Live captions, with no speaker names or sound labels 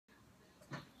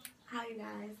Hi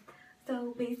guys.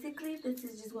 So basically this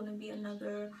is just going to be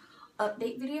another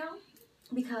update video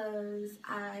because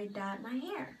I dyed my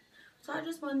hair. So I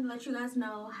just wanted to let you guys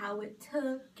know how it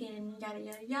took and yada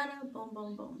yada yada, boom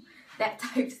boom boom, that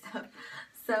type stuff.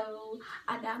 So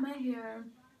I dyed my hair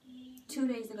 2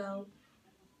 days ago.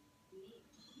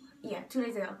 Yeah, 2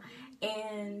 days ago.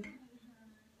 And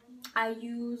I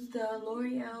used the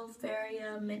L'Oreal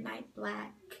Feria Midnight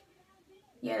Black.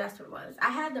 Yeah, that's what it was. I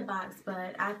had the box,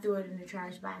 but I threw it in the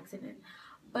trash by accident.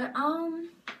 But,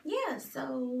 yeah,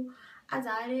 so I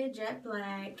dyed it jet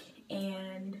black,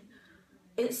 and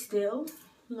it still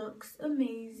looks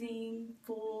amazing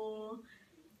for,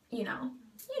 you know,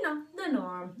 the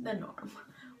norm.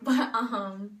 But,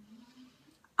 I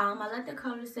let the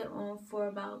color sit on for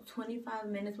about 25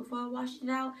 minutes before I washed it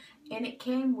out, and it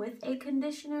came with a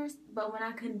conditioner, but when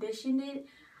I conditioned it,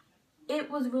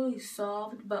 it was really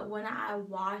soft, but when I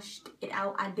washed it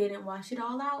out, I didn't wash it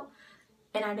all out,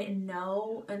 and I didn't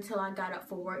know until I got up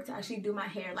for work to actually do my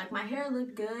hair. Like, my hair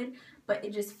looked good, but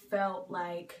it just felt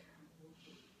like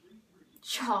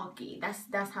chalky.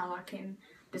 That's how I can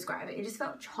describe it. It just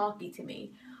felt chalky to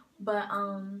me. But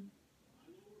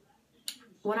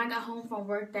when I got home from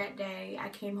work that day, I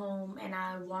came home and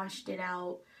I washed it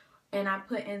out, and I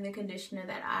put in the conditioner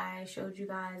that I showed you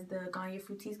guys, the Garnier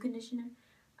Fructis conditioner.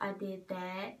 I did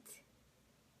that.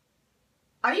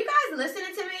 Are you guys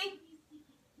listening to me?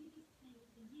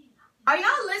 Are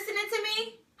y'all listening to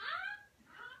me?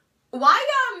 Why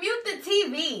y'all mute the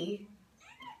TV?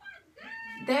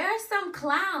 There are some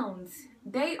clowns.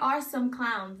 They are some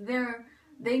clowns.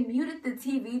 They muted the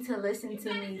TV to listen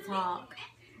to me talk.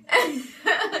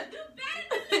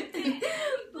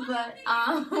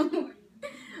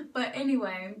 But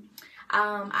anyway,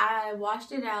 I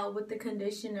washed it out with the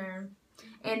conditioner,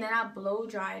 and then I blow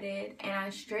dried it and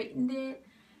I straightened it.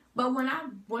 But when I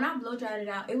blow dried it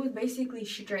out, it was basically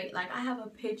straight. Like, I have a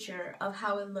picture of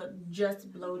how it looked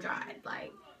just blow dried,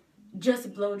 like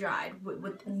just blow dried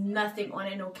with nothing on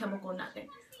it, no chemical, nothing.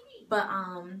 But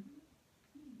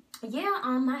yeah,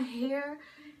 my hair,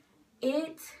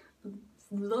 it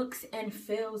looks and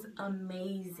feels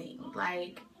amazing.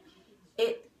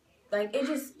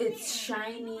 It's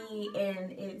shiny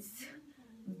and it's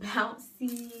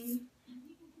bouncy.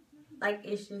 Like,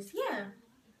 it's just, yeah.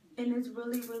 And it's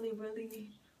really, really, really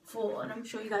full. And I'm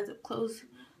showing you guys up close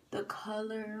the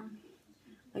color.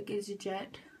 Like, it's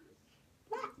jet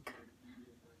black.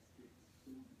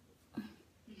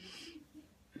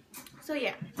 So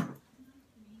yeah,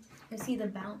 you see the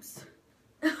bounce.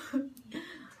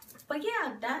 But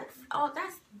yeah, that's all.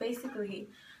 That's basically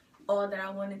all that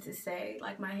I wanted to say.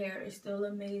 Like, my hair is still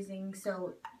amazing.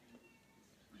 So,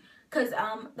 cause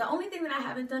the only thing that I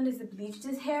haven't done is to bleach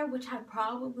this hair, which I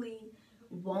probably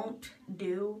won't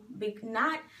do.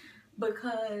 Not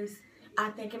because I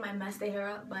think it might mess the hair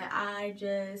up, but I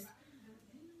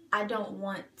don't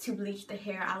want to bleach the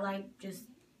hair. I like just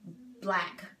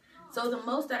black. So the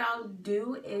most that I'll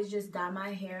do is just dye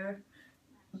my hair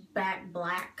back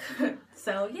black.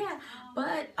 So yeah,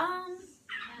 but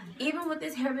even with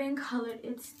this hair being colored,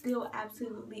 it's still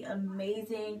absolutely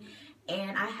amazing,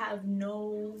 and I have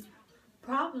no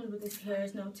problems with this hair.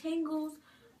 There's no tangles,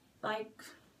 like,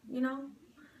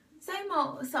 same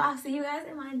old. So I'll see you guys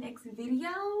in my next video,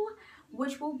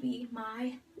 which will be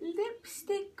my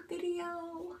lipstick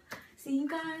video. See you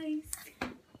guys.